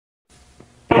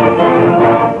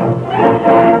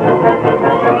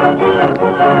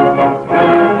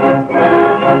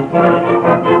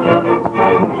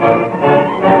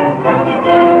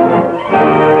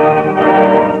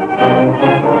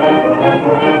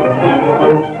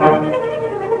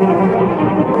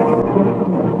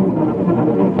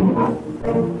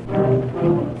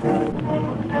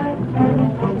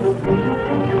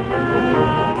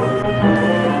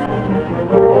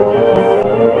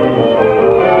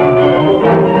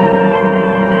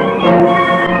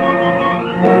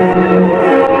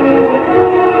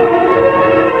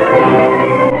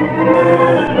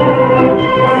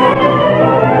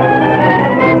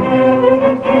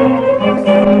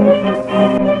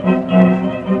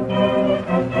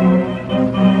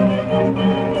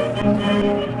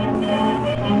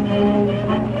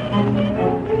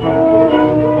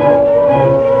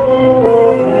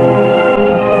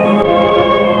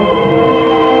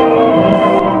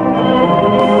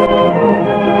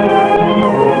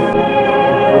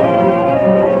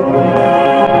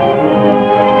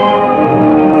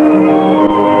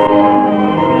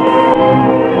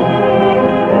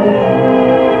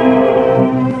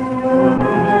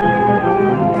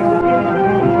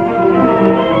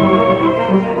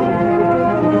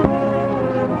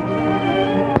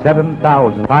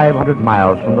7,500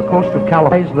 miles from the coast of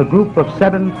California lies the group of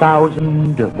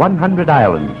 7,100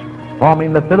 islands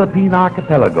forming the Philippine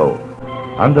archipelago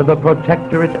under the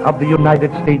protectorate of the United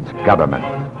States government.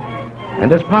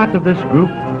 And as part of this group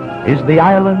is the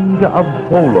island of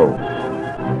Jolo,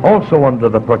 also under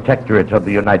the protectorate of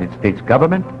the United States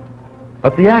government,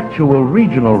 but the actual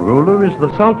regional ruler is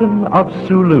the Sultan of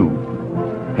Sulu,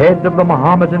 head of the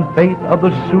Mohammedan faith of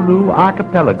the Sulu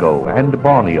archipelago and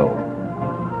Borneo.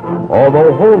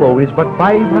 Although Jolo is but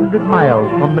 500 miles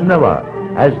from Manila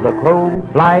as the crow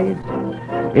flies,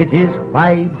 it is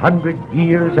 500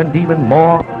 years and even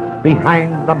more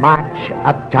behind the march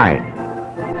of time.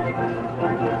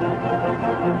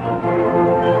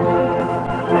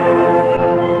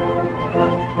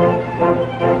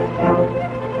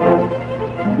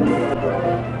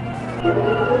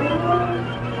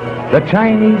 The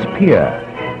Chinese pier,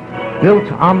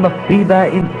 built on the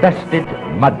fever-infested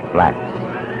mudflats,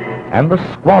 and the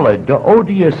squalid,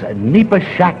 odious nipa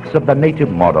shacks of the native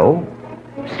Moro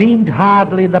seemed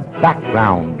hardly the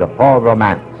background for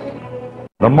romance.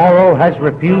 The Moro has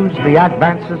refused the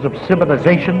advances of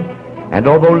civilization, and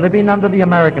although living under the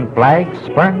American flag,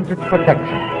 spurns its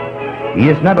protection. He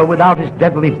is never without his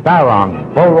deadly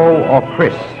barong, boro, or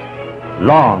kris,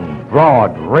 long,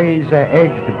 broad,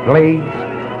 razor-edged blades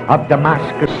of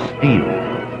Damascus steel,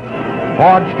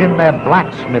 forged in their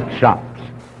blacksmith shops,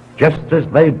 just as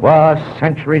they were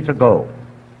centuries ago.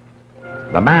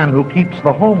 The man who keeps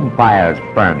the home fires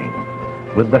burning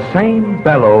with the same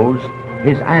bellows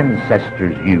his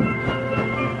ancestors used.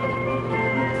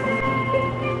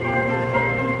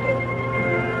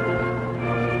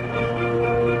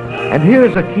 And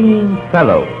here's a keen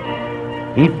fellow.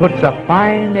 He puts a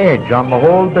fine edge on the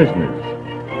whole business.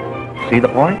 See the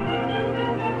point?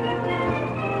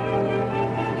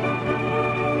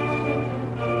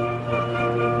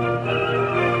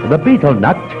 The betel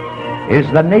nut is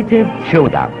the native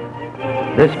chewdum.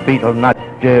 This betel nut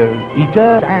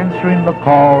eater answering the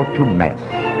call to mess.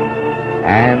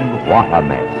 And what a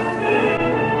mess.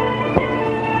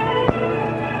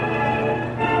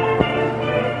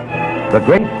 The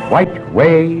Great White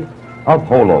Way of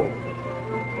Jolo.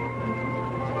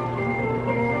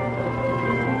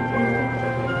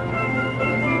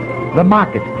 The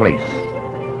marketplace.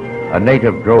 A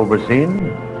native drove us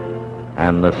in,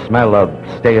 and the smell of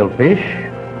stale fish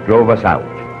drove us out.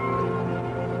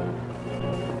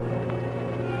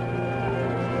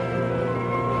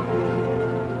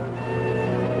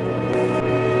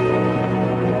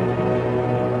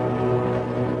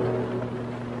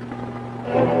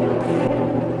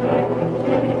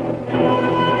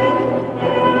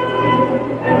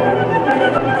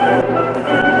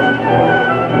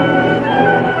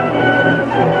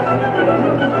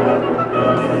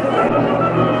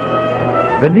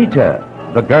 Benita,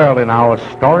 the girl in our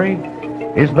story,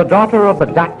 is the daughter of the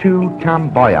Datu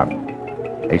Tamboyan,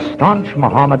 a staunch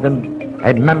Mohammedan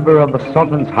and member of the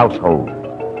Sultan's household.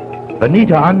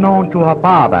 Benita, unknown to her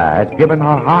father, has given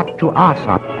her heart to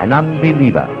Asan, an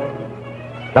unbeliever.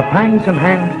 The Pangs and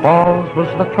Hand Falls was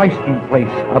the trysting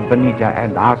place of Benita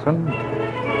and Asan,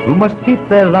 who must keep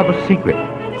their love a secret.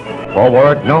 For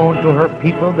were it known to her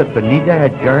people that Benita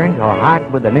had joined her heart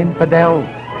with an infidel,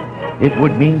 it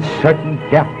would mean certain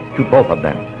death to both of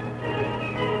them.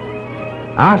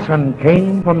 Asan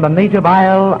came from the native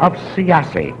isle of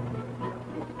Siasi,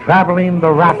 traveling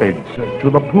the rapids to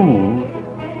the pool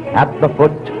at the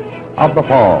foot of the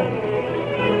fall.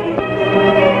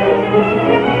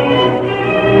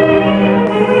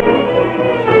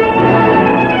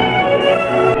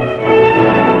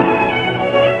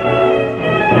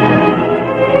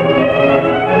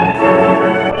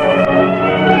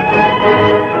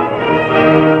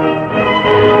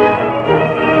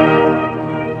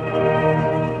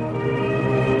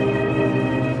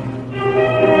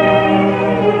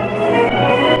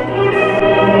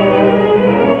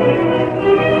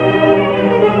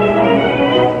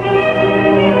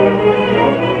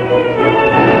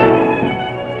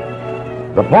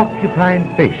 The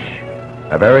porcupine fish,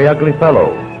 a very ugly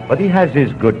fellow, but he has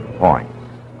his good points.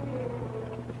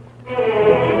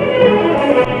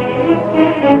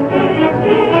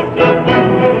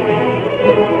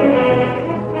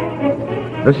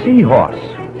 The seahorse.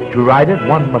 To ride it,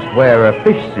 one must wear a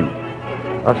fish suit,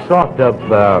 a sort of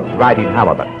riding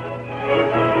halibut.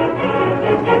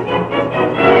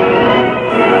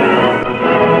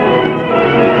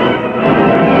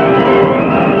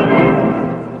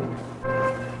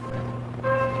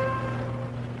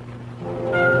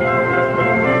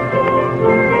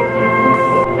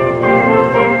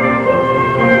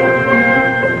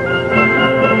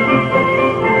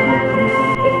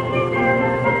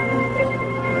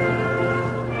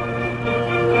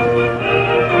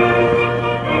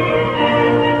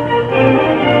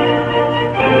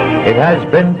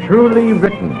 has been truly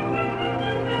written.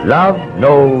 Love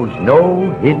knows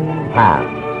no hidden paths.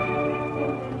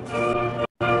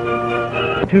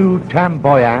 To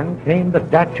Tamboyan came the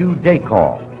Datu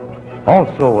Dekor,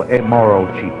 also a Moro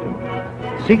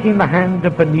chieftain, seeking the hand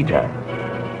of Benita,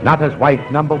 not as wife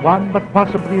number one, but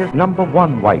possibly as number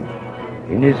one wife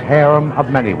in his harem of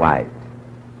many wives.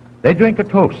 They drink a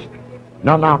toast,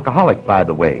 non-alcoholic, by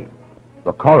the way.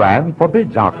 The Koran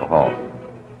forbids alcohol.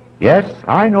 Yes,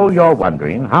 I know you're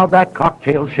wondering how that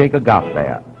cocktail shaker got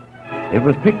there. It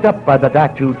was picked up by the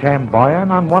Datu Tamboyan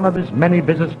on one of his many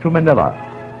visits to Manila.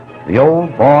 The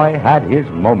old boy had his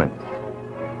moments.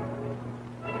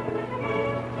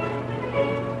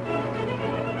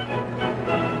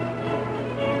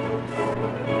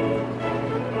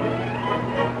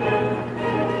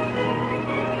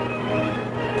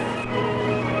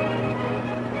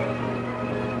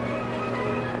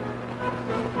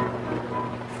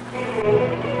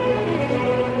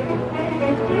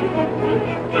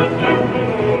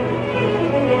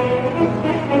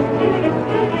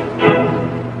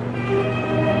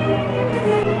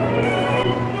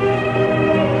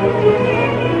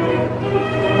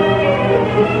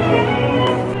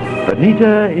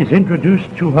 Benita is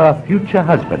introduced to her future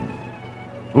husband,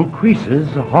 who creases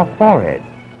her forehead.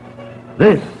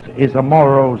 This is a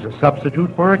Moro's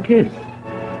substitute for a kiss.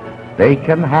 They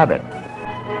can have it.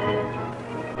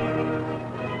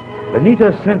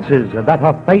 Benita senses that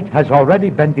her fate has already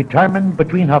been determined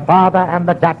between her father and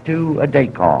the Datu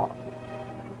Dekor.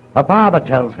 Her father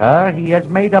tells her he has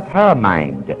made up her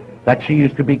mind that she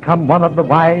is to become one of the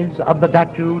wives of the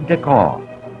Datu Dekor.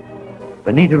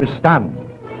 Benita is stunned.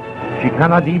 She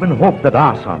cannot even hope that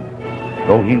Asan,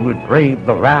 though he would brave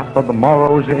the wrath of the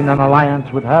Moros in an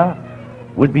alliance with her,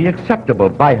 would be acceptable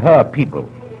by her people.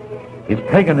 His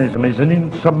paganism is an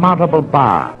insurmountable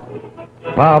bar.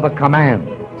 Father commands,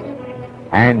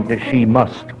 and she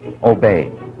must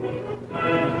obey.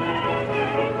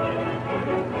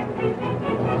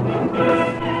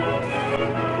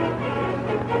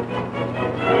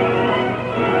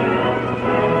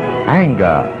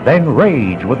 Anger, then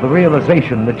rage with the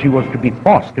realization that she was to be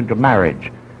forced into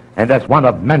marriage, and as one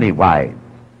of many wives.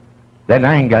 Then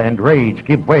anger and rage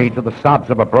give way to the sobs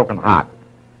of a broken heart.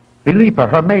 Felipa,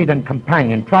 her maid and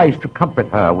companion, tries to comfort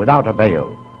her without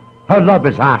avail. Her love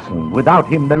is Asan. Without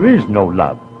him there is no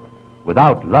love.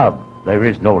 Without love there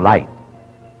is no light.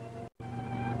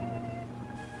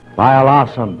 While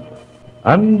Asan,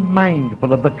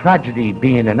 unmindful of the tragedy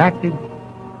being enacted,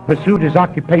 pursued his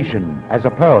occupation as a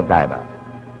pearl diver,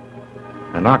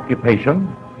 an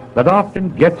occupation that often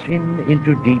gets him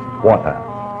into deep water.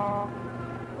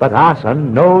 But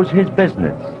Asan knows his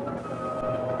business.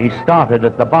 He started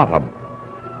at the bottom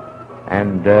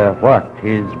and worked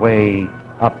his way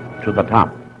up to the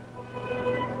top.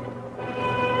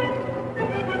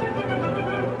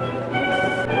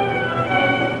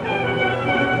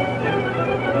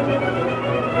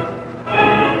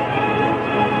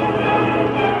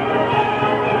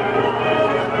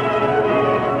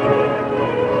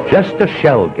 Just a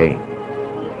shell game.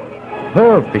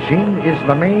 Pearl fishing is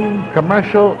the main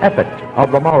commercial effort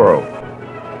of the Moro.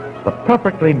 The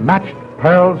perfectly matched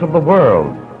pearls of the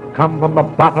world come from the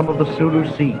bottom of the Sulu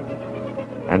Sea,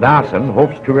 and Asan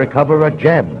hopes to recover a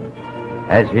gem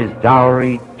as his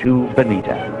dowry to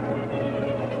Benita.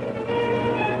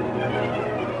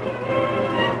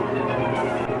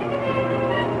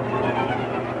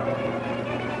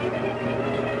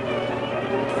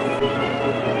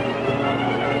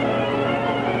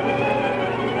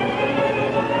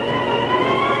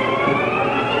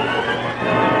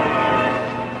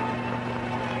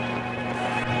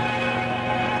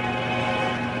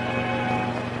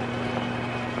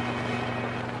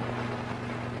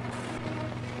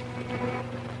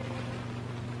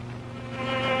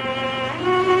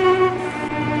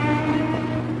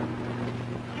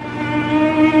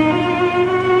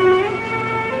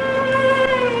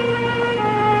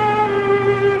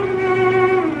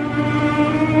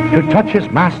 To touch his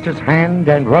master's hand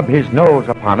and rub his nose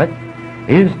upon it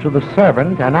is to the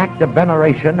servant an act of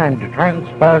veneration and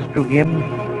transfers to him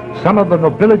some of the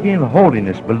nobility and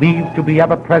holiness believed to be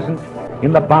ever present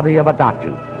in the body of a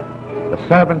Datu. The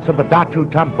servants of the Datu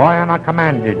Tamboyan are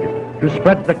commanded to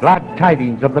spread the glad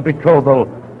tidings of the betrothal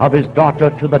of his daughter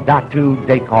to the Datu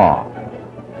Dekor.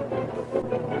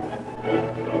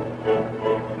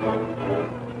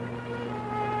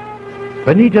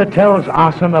 Benita tells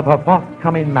Asan of her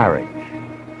forthcoming marriage.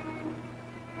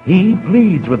 He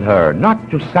pleads with her not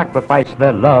to sacrifice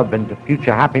their love and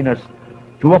future happiness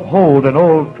to uphold an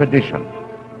old tradition.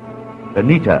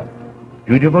 Benita,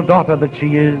 dutiful daughter that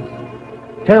she is,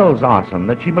 tells Arson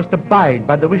that she must abide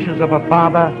by the wishes of her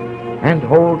father and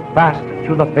hold fast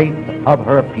to the faith of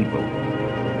her people.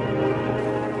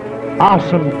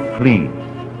 Arson pleads.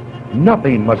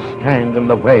 Nothing must stand in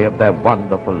the way of their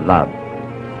wonderful love.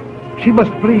 She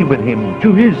must flee with him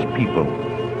to his people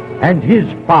and his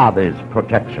father's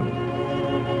protection.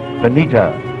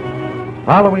 Ptpa,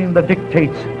 following the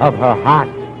dictates of her heart,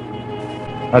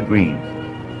 agrees.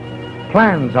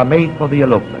 Plans are made for the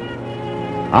elopement.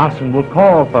 Arson will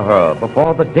call for her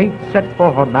before the date set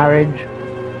for her marriage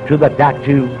to the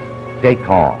Ctto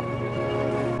IMDB.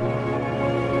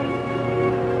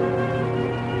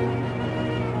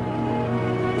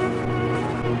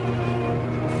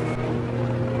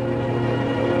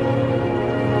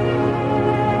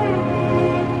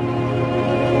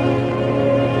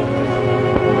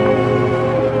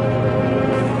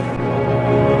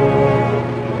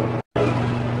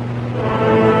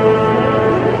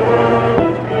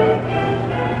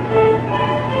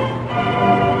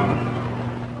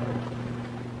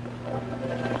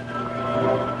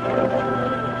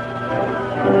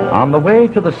 On the way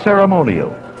to the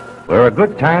ceremonial, where a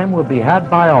good time will be had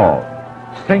by all,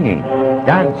 singing,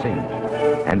 dancing,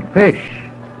 and fish.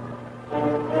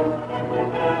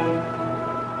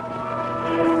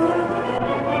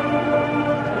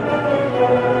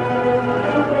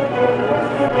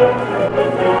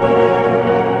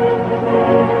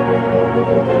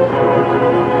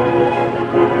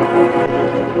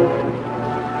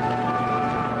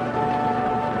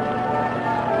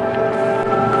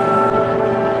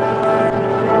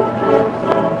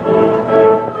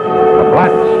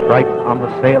 On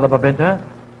the sail of a Ptpa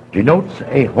denotes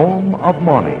a home of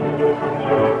mourning.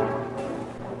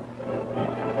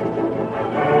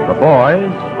 The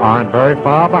boys aren't very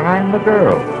far behind the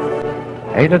girls.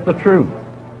 Ain't it the truth?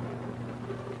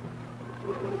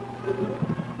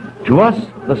 To us,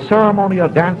 the ceremonial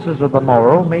dances of the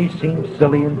morrow may seem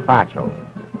silly and facile,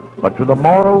 but to the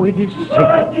morrow it is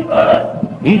sacred.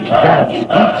 Each dance,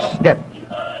 each step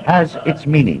has its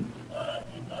meaning.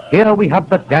 Here we have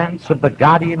the dance of the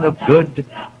guardian of good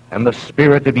and the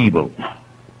spirit of evil,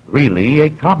 really a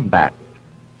combat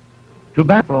to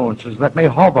influences that may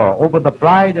hover over the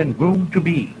bride and groom to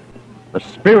be. The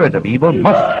spirit of evil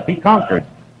must be conquered.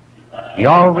 He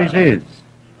always is.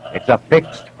 It's a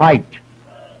fixed fight.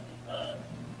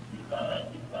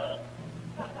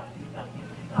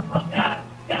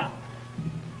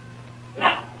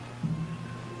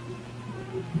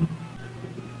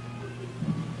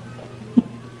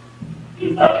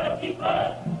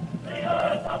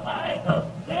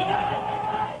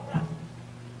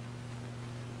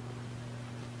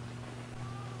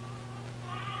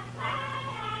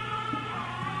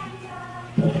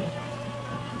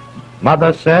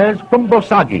 Mother says,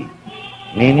 Kumbosagi,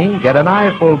 meaning get an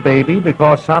eyeful, baby,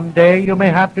 because someday you may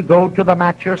have to go to the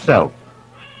match yourself,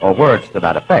 or words to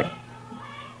that effect.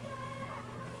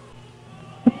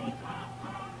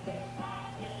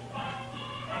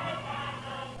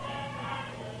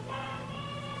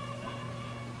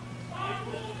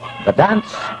 The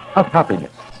dance of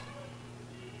happiness.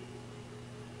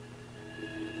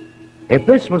 If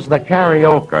this was the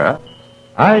karaoke,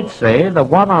 I'd say the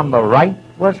one on the right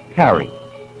was Carrie.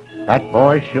 That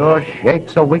boy sure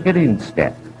shakes a wicked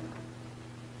instep.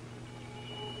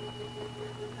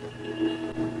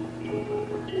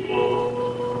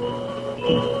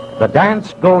 The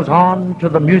dance goes on to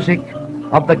the music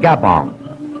of the gabong.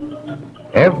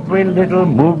 Every little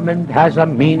movement has a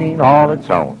meaning all its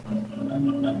own.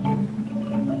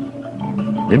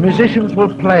 The musicians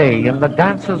will play and the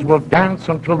dancers will dance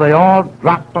until they all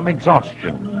drop from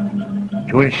exhaustion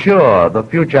to ensure the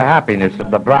future happiness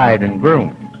of the bride and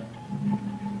groom.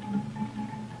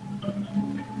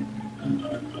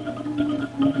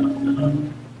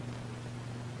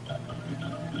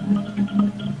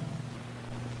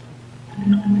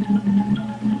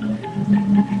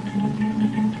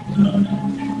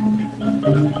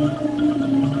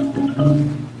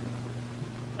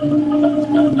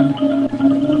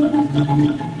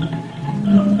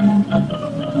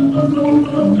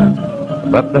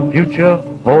 But the future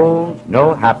holds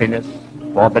no happiness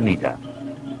for Benita.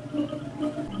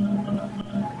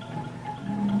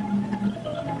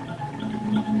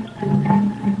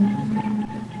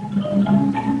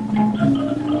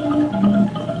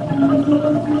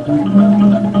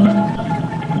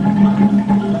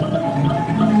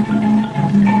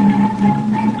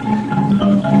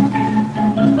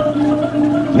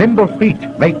 Nimble feet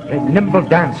make nimble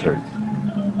dancers.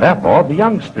 Therefore, the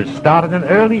youngsters start at an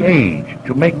early age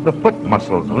to make the foot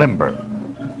muscles limber.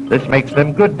 This makes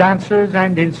them good dancers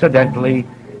and incidentally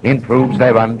improves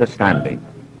their understanding.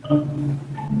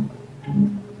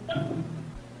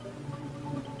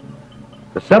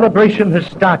 The celebration has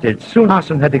started soon as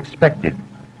Asan had expected,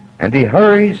 and he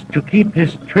hurries to keep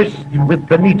his tryst with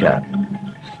Benita.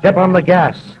 Step on the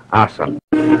gas, Asan.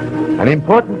 An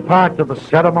important part of the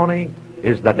ceremony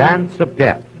is the dance of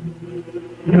death,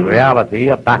 in reality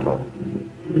a battle.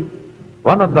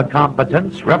 One of the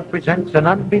combatants represents an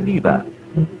unbeliever,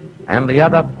 and the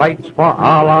other fights for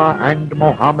Allah and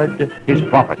Muhammad, his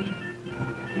prophet.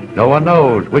 No one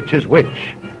knows which is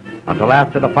which until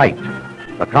after the fight.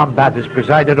 The combat is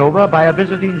presided over by a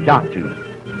visiting Datu.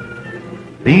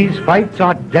 These fights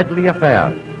are deadly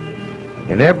affairs.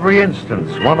 In every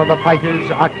instance, one of the fighters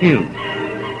are killed.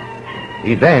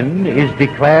 He then is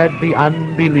declared the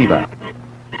unbeliever.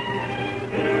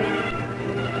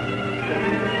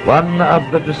 One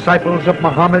of the disciples of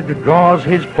Muhammad draws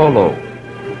his polo,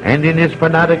 and in his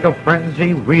fanatical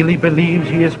frenzy really believes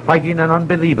he is fighting an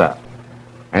unbeliever,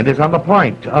 and is on the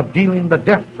point of dealing the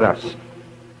death thrust,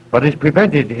 but is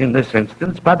prevented in this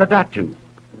instance by the Datu,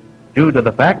 due to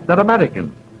the fact that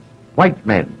American, white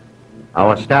men,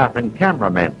 our staff and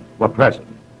cameramen, were present,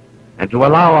 and to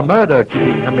allow a murder to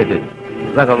be committed,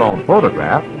 let alone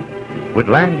photographed, would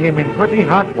land him in pretty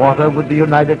hot water with the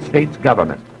United States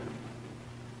government.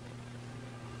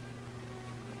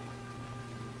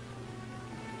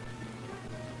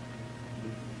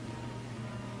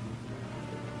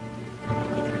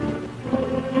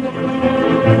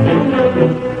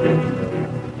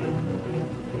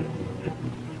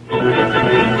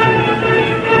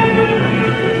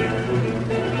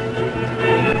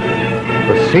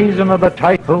 The season of the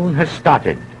typhoon has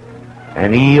started,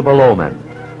 an evil omen.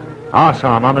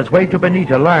 Asan, on his way to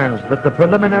Benita, learns that the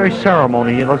preliminary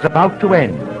ceremony is about to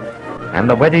end, and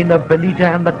the wedding of Benita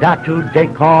and the Datu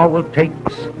Decor will take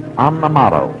place on the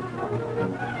morrow.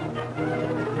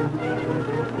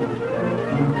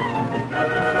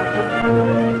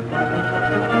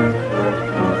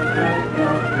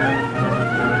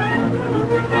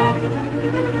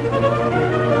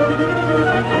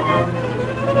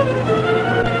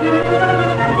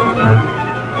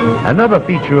 Another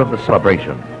feature of the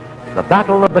celebration, the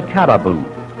Battle of the Caribou.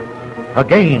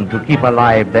 Again, to keep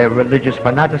alive their religious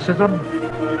fanaticism,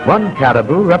 one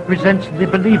caribou represents the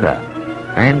believer,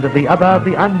 and the other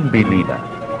the unbeliever.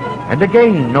 And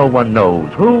again, no one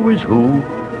knows who is who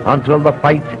until the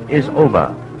fight is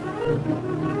over.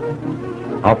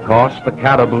 Of course, the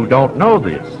caribou don't know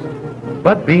this,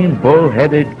 but being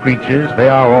bull-headed creatures, they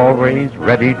are always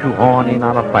ready to horn in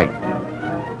on a fight.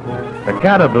 The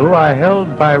caribou are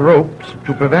held by ropes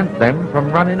to prevent them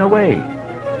from running away.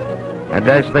 And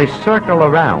as they circle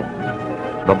around,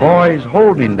 the boys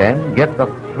holding them get the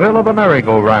thrill of a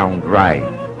merry-go-round ride,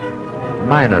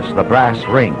 minus the brass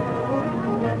ring.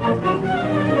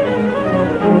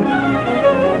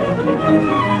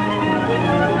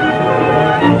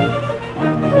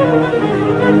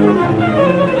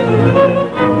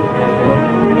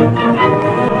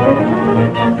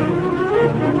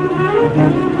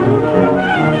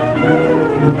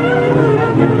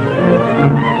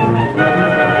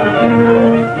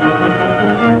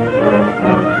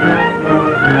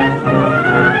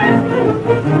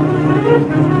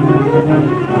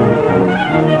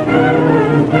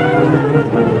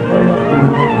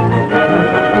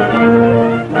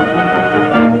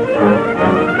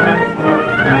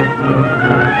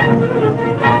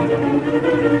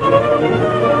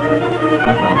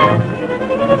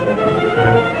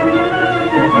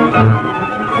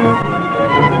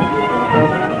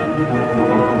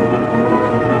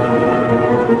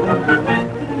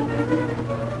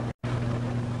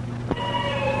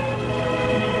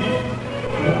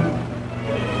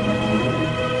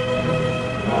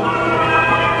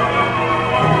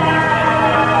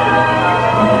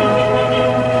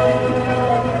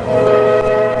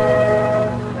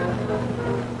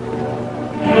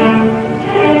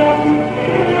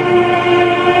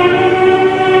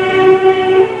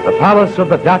 The palace of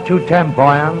the Datu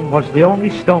Tamboyan was the only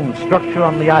stone structure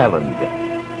on the island,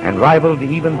 and rivaled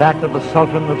even that of the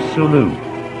Sultan of Sulu,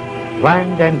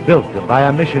 planned and built by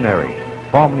a missionary,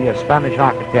 formerly a Spanish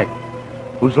architect,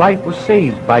 whose life was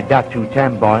saved by Datu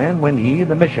Tamboyan when he,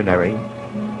 the missionary,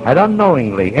 had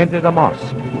unknowingly entered a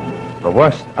mosque, the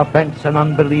worst offense an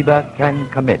unbeliever can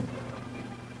commit.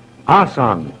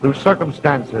 Asan, through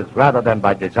circumstances rather than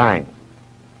by design,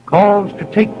 calls to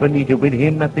take Benita with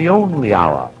him at the only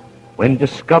hour when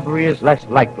discovery is less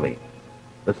likely,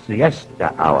 the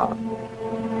siesta hour.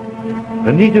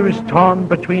 Benita is torn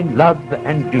between love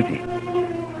and duty.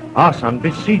 Asan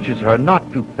beseeches her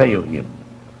not to fail him.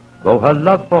 Though her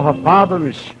love for her father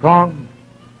is strong,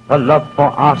 her love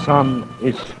for Asan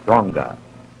is stronger.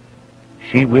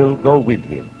 She will go with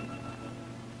him.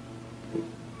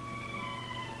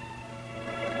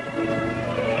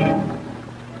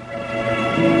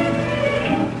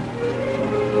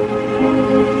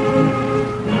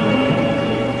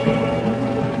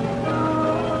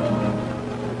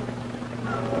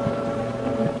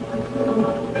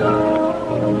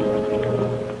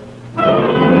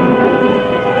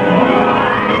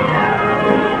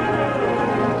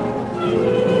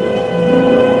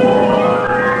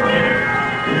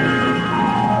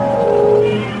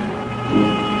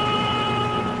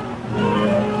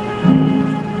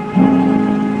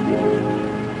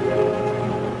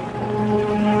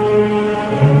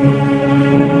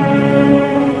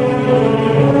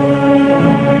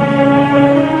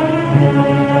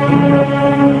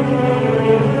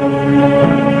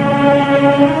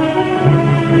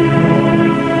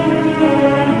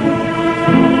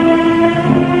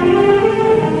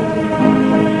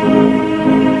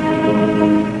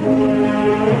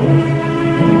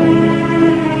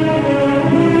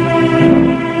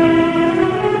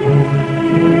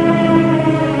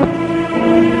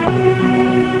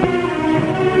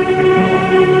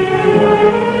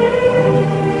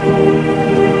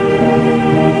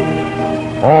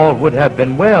 Would have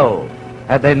been well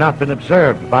had they not been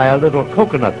observed by a little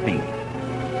coconut thief.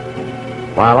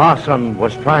 While Asan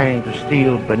was trying to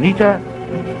steal Benita,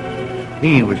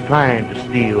 he was trying to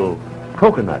steal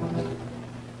coconuts.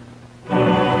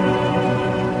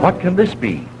 What can this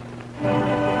be?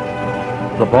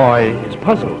 The boy is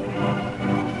puzzled.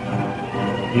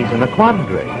 He's in a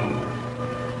quandary.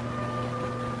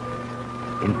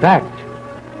 In fact,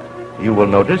 you will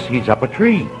notice he's up a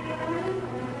tree.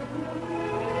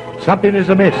 Something is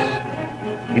amiss.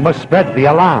 He must spread the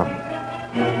alarm.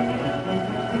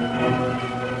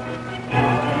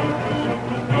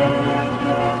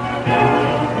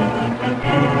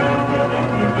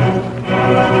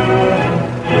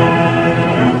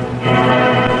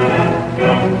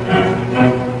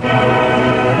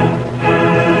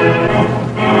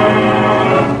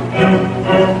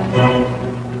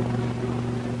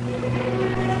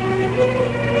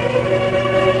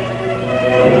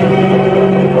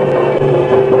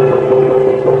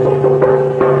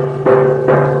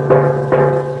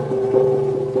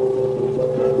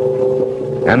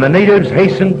 And the natives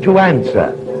hastened to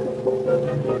answer.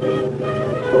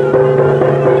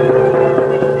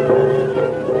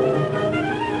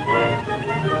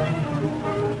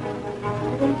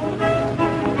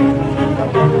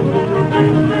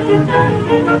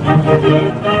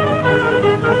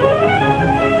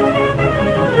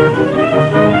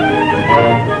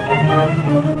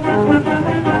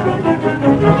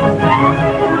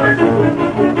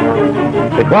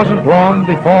 It wasn't long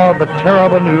before the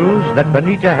terrible news that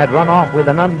Benita had run off with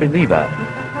an unbeliever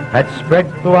had spread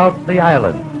throughout the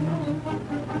island.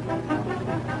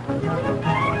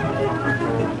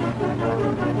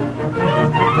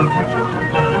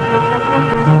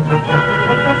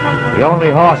 The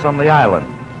only horse on the island,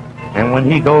 and when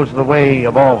he goes the way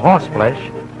of all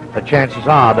horseflesh, the chances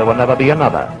are there will never be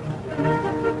another.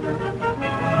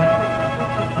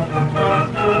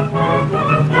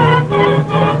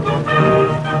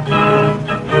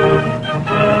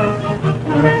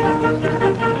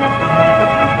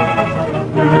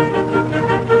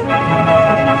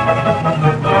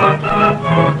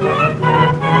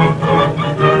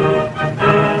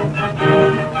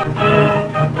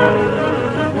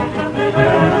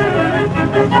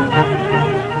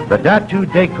 The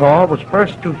Ctto Decor was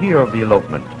first to hear of the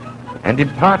elopement and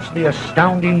imparts the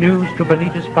astounding news to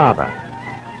Benita's father,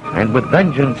 and with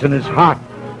vengeance in his heart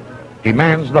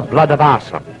demands the blood of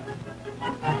Asan.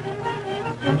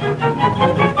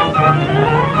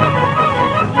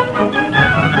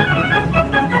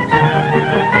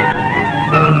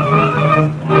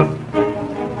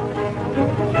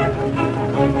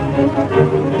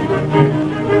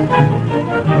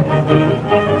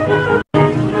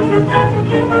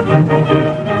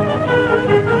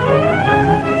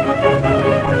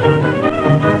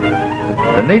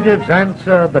 The natives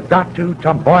answer the Ctto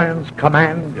Tomboyan's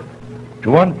command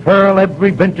to unfurl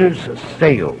every vinter's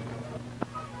sail,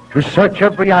 to search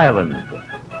every island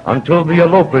until the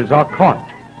elopers are caught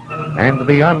and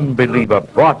the unbeliever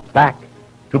brought back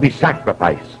to be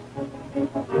sacrificed.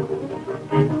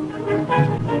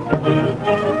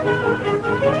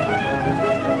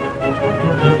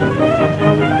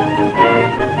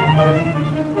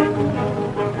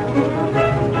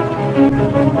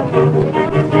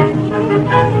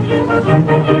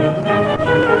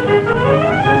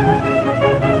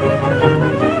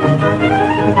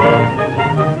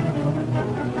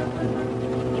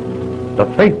 The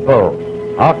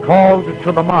faithful are called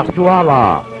to the mosque, to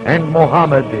Allah and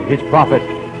Muhammad, his prophet,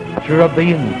 teacher of the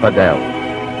infidel.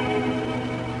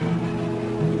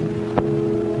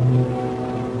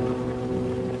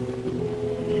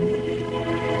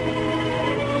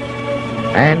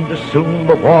 And soon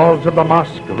the walls of the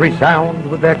mosque resound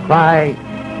with their cry,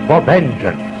 for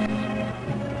vengeance.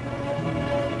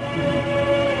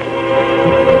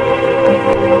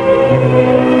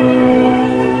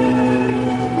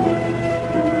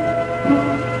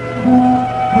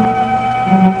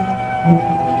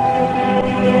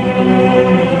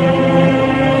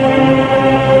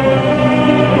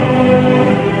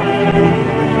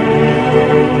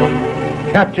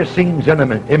 Capture seems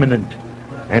imminent,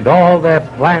 and all their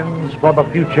plans for the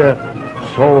future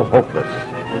so hopeless.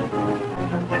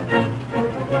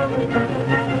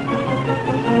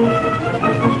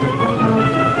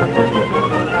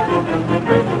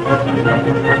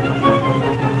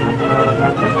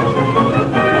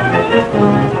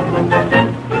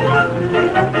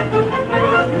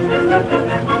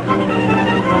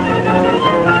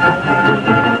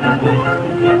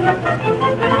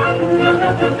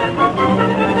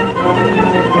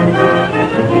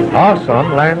 Our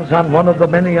son lands on one of the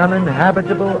many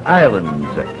uninhabitable islands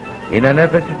in an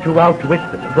effort to outwit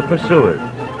the pursuers.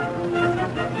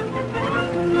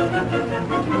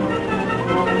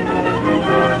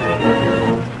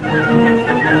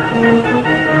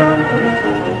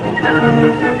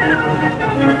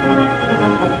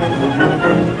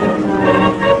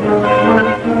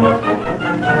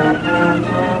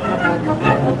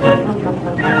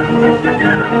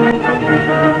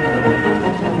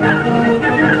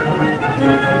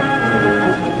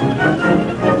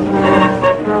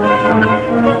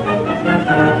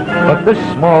 But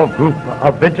this small group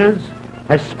of vintners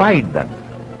has spied them.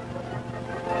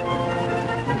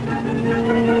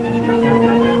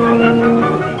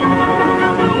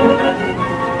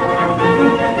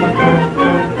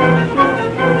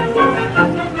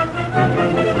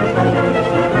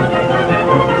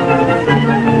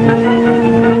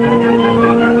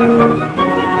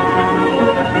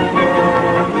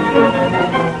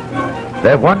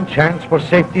 Their one chance for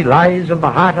safety lies in the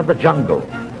heart of the jungle.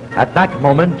 At that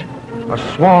moment, a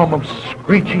swarm of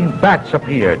screeching bats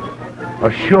appeared,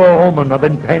 a sure omen of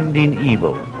impending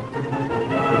evil.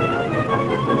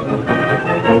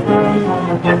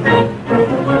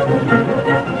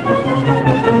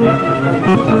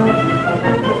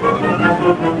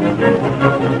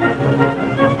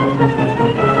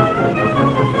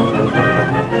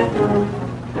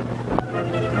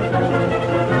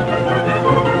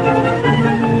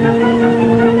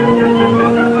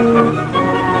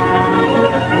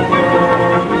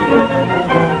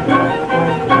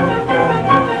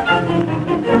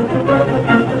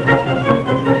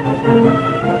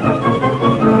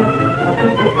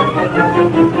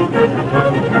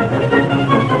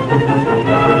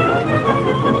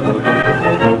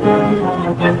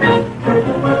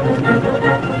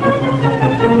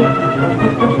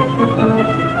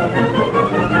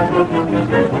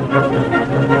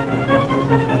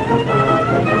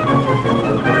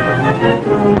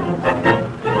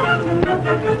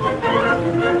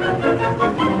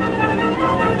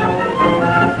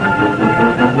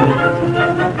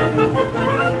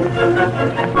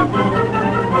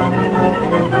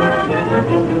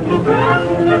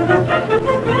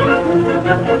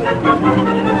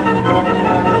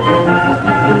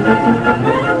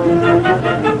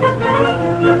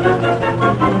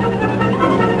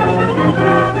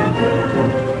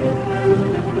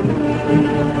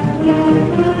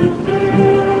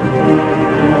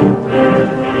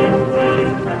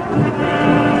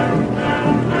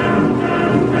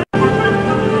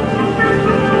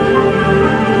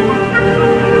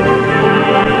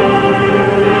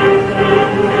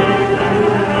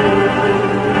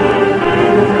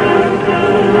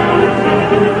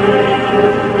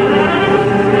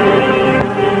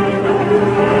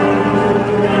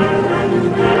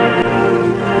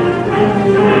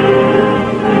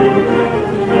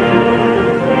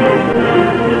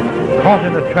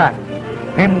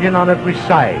 Hemmed in on every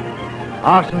side,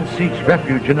 Arson seeks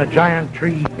refuge in a giant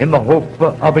tree in the hope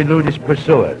of eluding his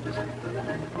pursuers.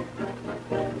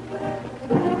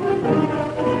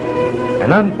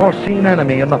 An unforeseen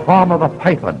enemy in the form of a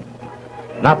python.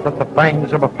 Not that the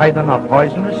fangs of a python are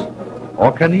poisonous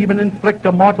or can even inflict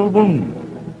a mortal wound,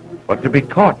 but to be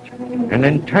caught and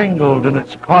entangled in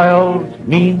its coils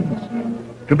means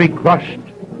to be crushed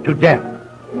to death.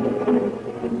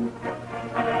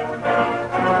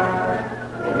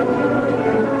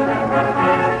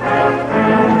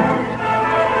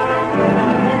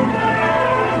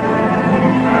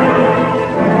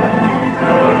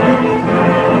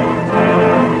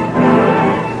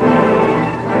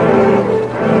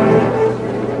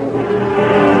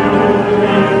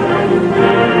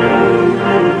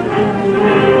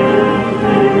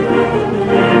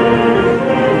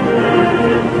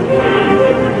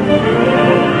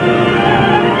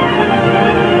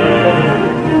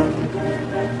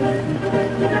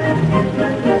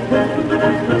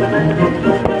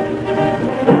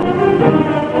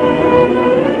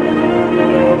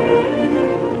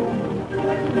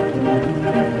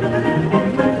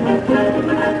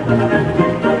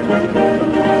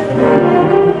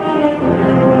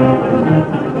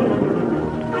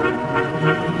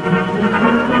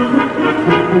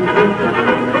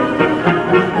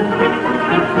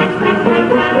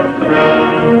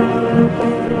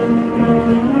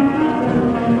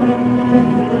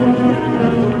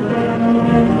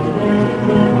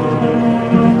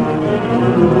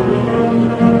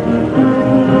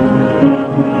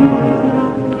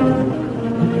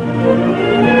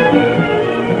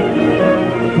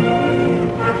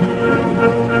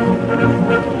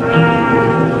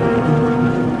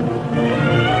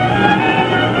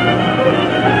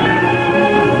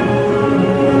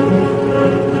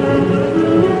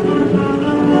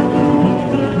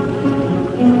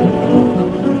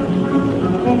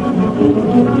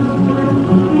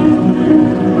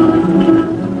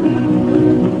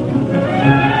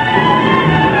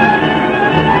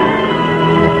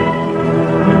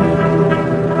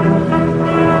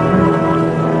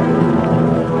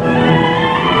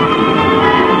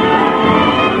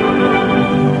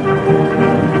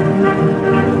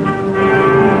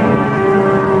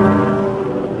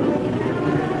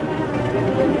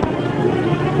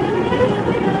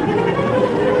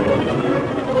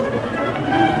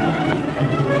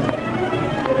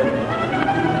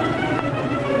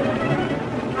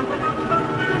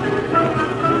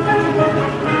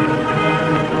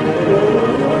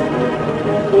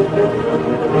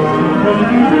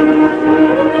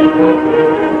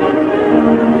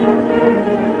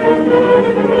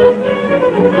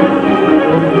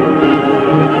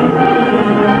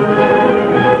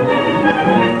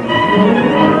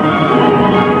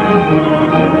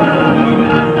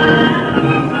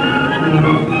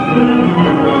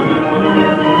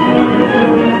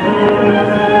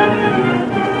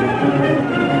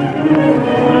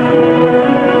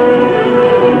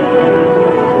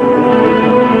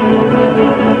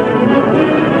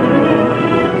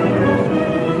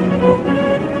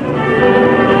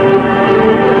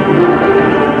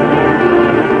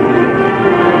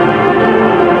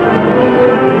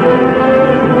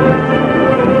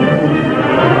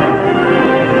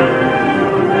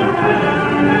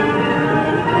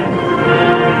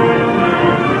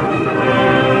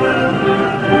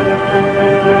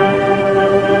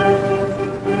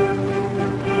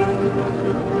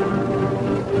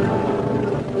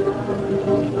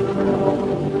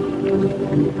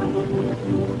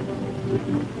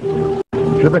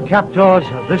 To the captors,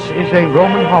 this is a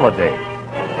Roman holiday.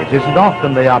 It isn't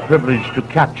often they are privileged to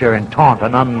capture and taunt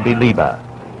an unbeliever.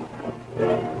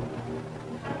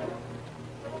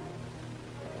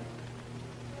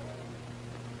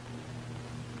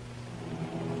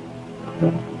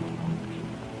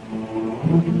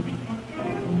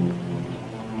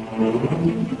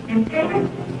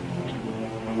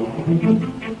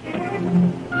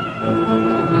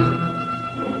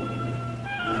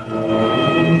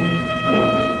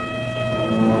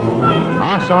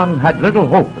 Arson had little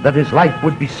hope that his life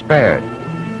would be spared.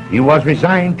 He was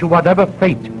resigned to whatever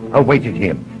fate awaited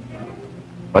him.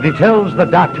 But he tells the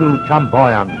Datu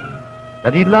Tamboyan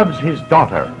that he loves his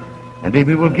daughter, and if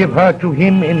he will give her to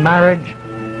him in marriage,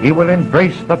 he will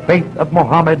embrace the faith of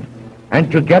Mohammed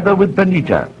and together with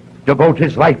Benita devote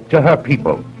his life to her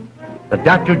people. The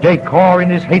Datu de Castro, in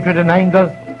his hatred and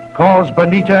anger, calls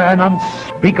Benita an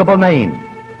unspeakable name.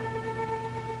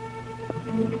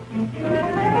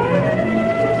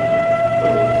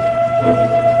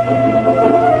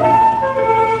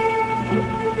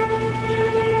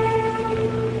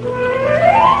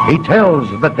 He tells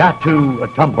the Datu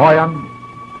Tamboyan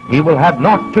he will have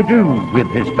naught to do with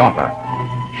his daughter.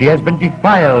 She has been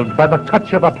defiled by the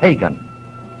touch of a pagan.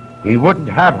 He wouldn't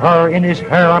have her in his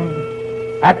harem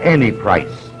at any price.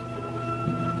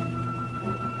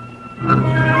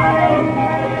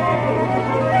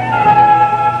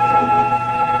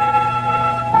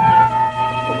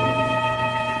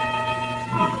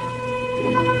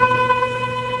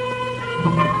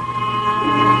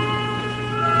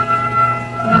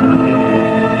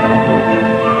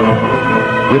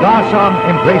 With Arson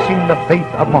embracing the faith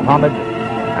of Mohammed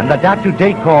and the Datu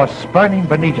de Castro spurning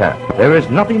Benita, there is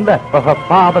nothing left for her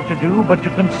father to do but to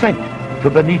consent to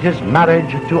Benita's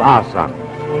marriage to Arson.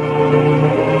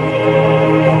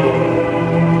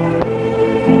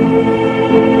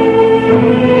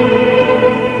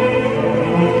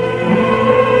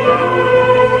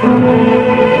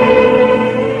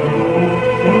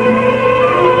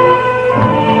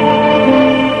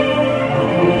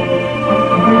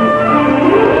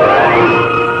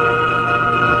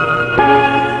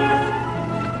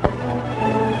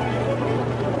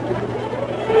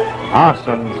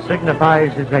 Arson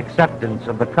signifies his acceptance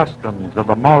of the customs of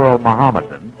the moral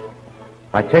Mohammedan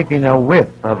by taking a whiff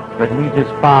of Benita's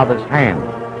father's hand.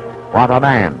 What a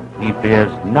man, he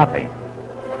fears nothing.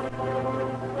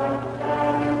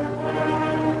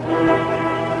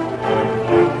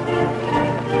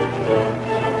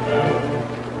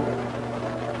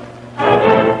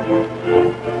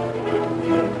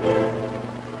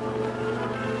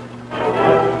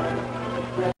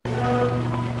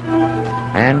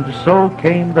 And so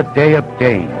came the day of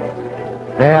days,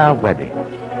 their wedding.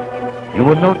 You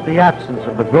will note the absence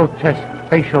of the grotesque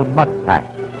facial mud pack.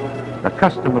 The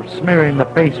custom of smearing the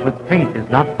face with paint is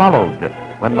not followed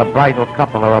when the bridal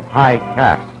couple are of high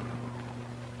caste.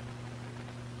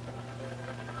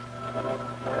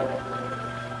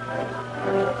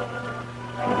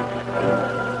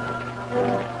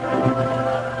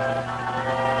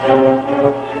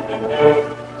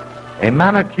 A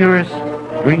manicurist's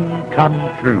dream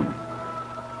come true.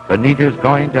 Benita's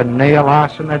going to nail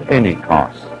Arson at any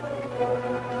cost.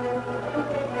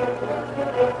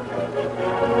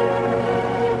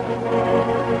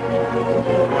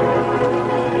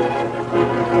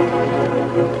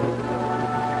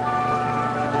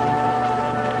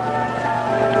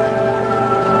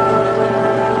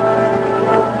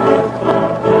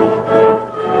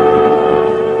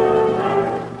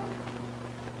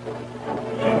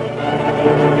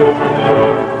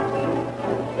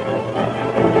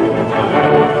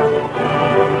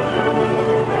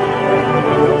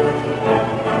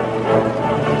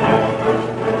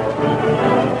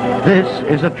 This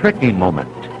is a tricky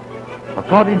moment.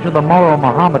 According to the Moro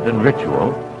Mohammedan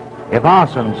ritual, if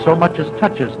Arsene so much as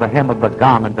touches the hem of the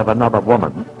garment of another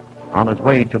woman on his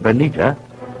way to Benita,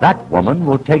 that woman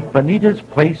will take Benita's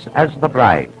place as the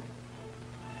bride.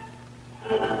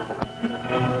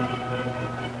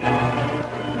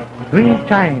 Three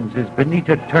times is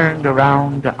Benita turned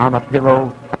around on a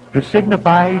pillow to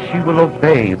signify she will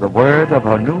obey the word of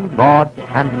her new lord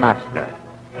and master.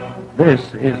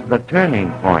 This is the turning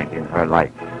point in her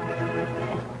life.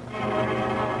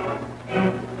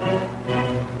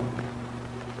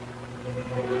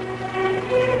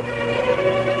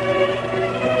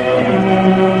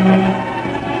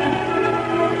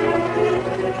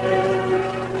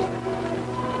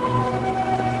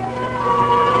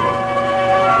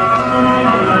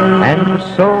 And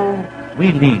so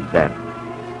we leave them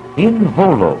in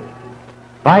Holo,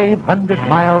 500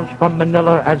 miles from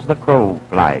Manila as the crow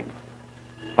flies,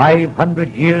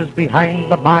 500 years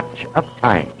behind the march of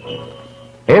time.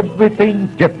 Everything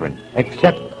different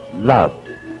except love.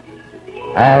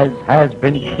 As has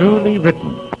been truly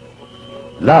written,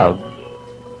 love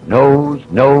knows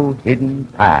no hidden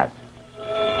past.